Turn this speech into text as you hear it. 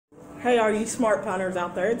Hey, all you smart punters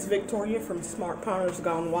out there, it's Victoria from Smart Punters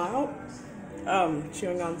Gone Wild.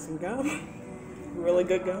 Chewing on some gum, really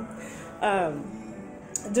good gum.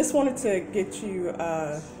 Just wanted to get you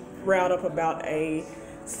riled up about a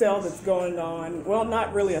sale that's going on. Well,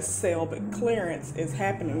 not really a sale, but clearance is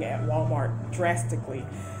happening at Walmart drastically.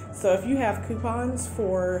 So if you have coupons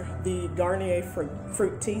for the Garnier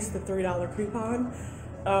Fructis, the $3 coupon,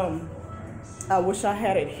 I wish I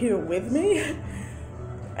had it here with me.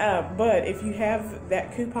 But if you have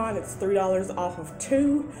that coupon, it's $3 off of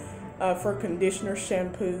two for conditioner,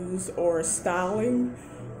 shampoos, or styling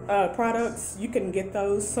products. You can get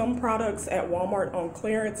those. Some products at Walmart on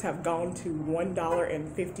clearance have gone to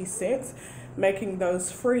 $1.50, making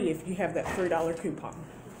those free if you have that $3 coupon.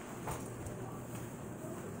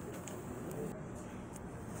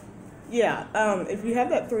 Yeah, if you have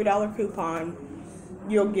that $3 coupon,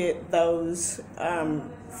 you'll get those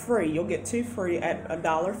free. You'll get two free at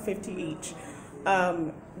 $1.50 each.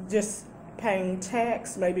 Just paying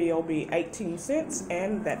tax, maybe it'll be 18 cents,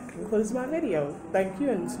 and that concludes my video. Thank you,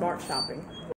 and smart shopping.